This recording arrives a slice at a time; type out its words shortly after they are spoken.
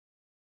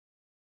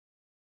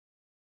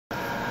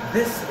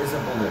This is a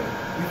balloon.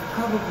 You've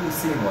probably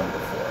seen one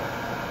before.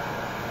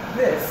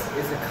 This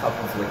is a cup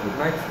of liquid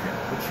nitrogen,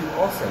 which you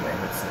also may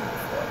have seen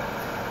before.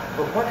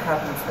 But what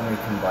happens when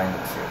we combine the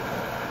two?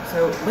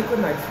 So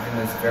liquid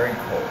nitrogen is very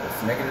cold.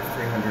 It's negative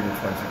 320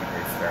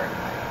 degrees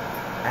Fahrenheit.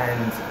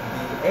 And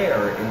the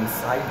air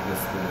inside this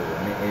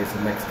balloon is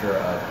a mixture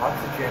of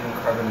oxygen,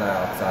 carbon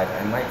dioxide,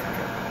 and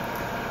nitrogen.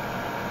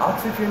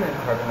 Oxygen and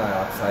carbon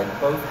dioxide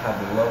both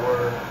have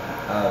lower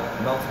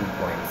melting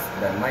points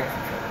than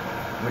nitrogen,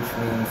 which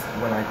means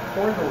when I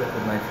pour the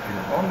liquid nitrogen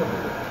on the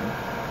balloon,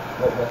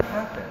 what will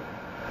happen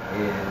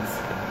is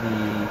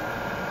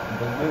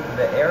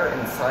the air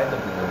inside the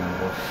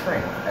balloon will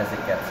shrink as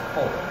it gets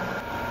colder.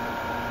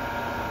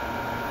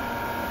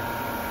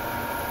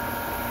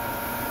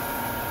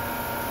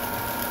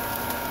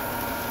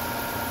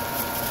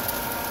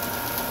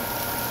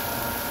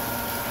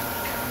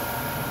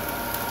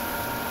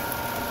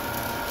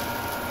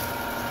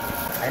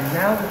 And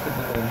now that the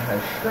balloon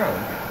has shrunk,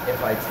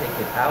 if I take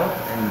it out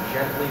and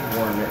gently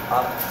warm it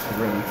up to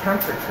room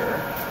temperature,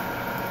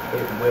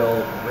 it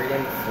will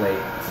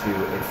reinflate to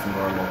its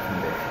normal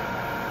condition.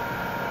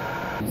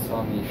 You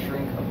saw me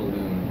shrink a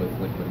balloon with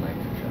liquid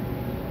nitrogen.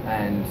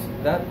 And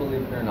that,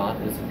 believe it or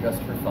not, isn't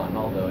just for fun,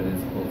 although it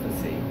is cool to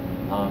see.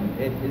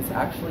 It is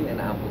actually an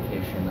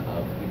application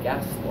of the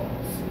gas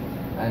laws.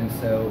 And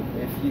so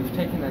if you've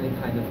taken any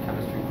kind of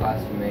chemistry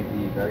class, you may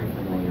be very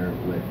familiar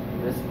with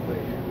this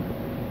equation.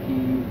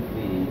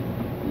 PV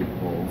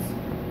equals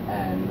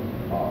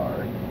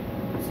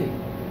nRT.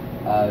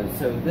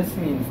 So this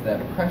means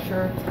that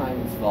pressure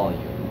times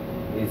volume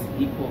is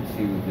equal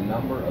to the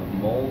number of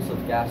moles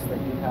of gas that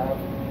you have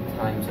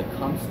times a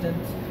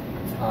constant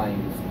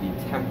times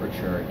the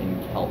temperature in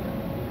Kelvin.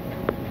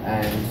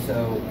 And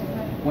so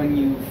when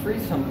you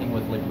freeze something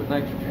with liquid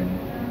nitrogen,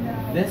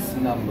 this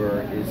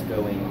number is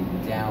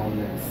going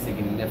down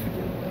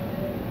significantly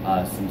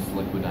since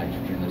liquid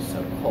nitrogen is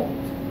so cold.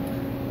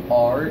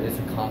 R is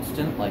a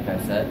constant, like I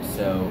said,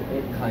 so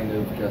it kind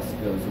of just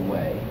goes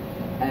away.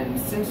 And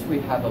since we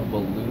have a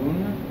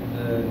balloon,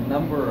 the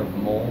number of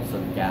moles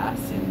of gas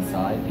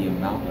inside, the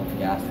amount of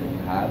gas that you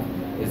have,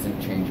 isn't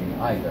changing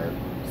either,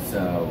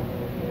 so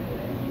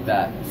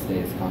that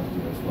stays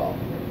constant as well.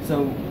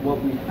 So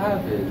what we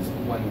have is,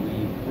 when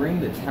we bring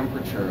the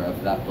temperature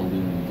of that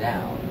balloon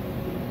down,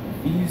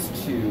 these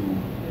two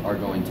are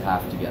going to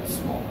have to get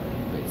smaller,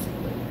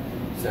 basically.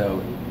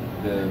 So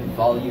the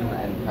volume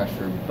and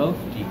pressure both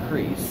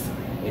decrease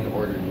in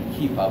order to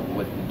keep up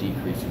with the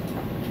decrease in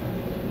temperature.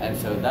 And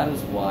so that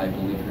is why,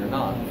 believe it or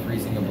not,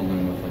 freezing a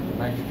balloon with liquid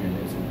nitrogen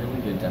is a really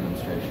good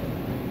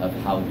demonstration of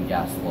how the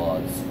gas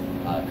laws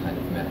kind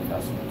of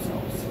manifest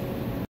themselves.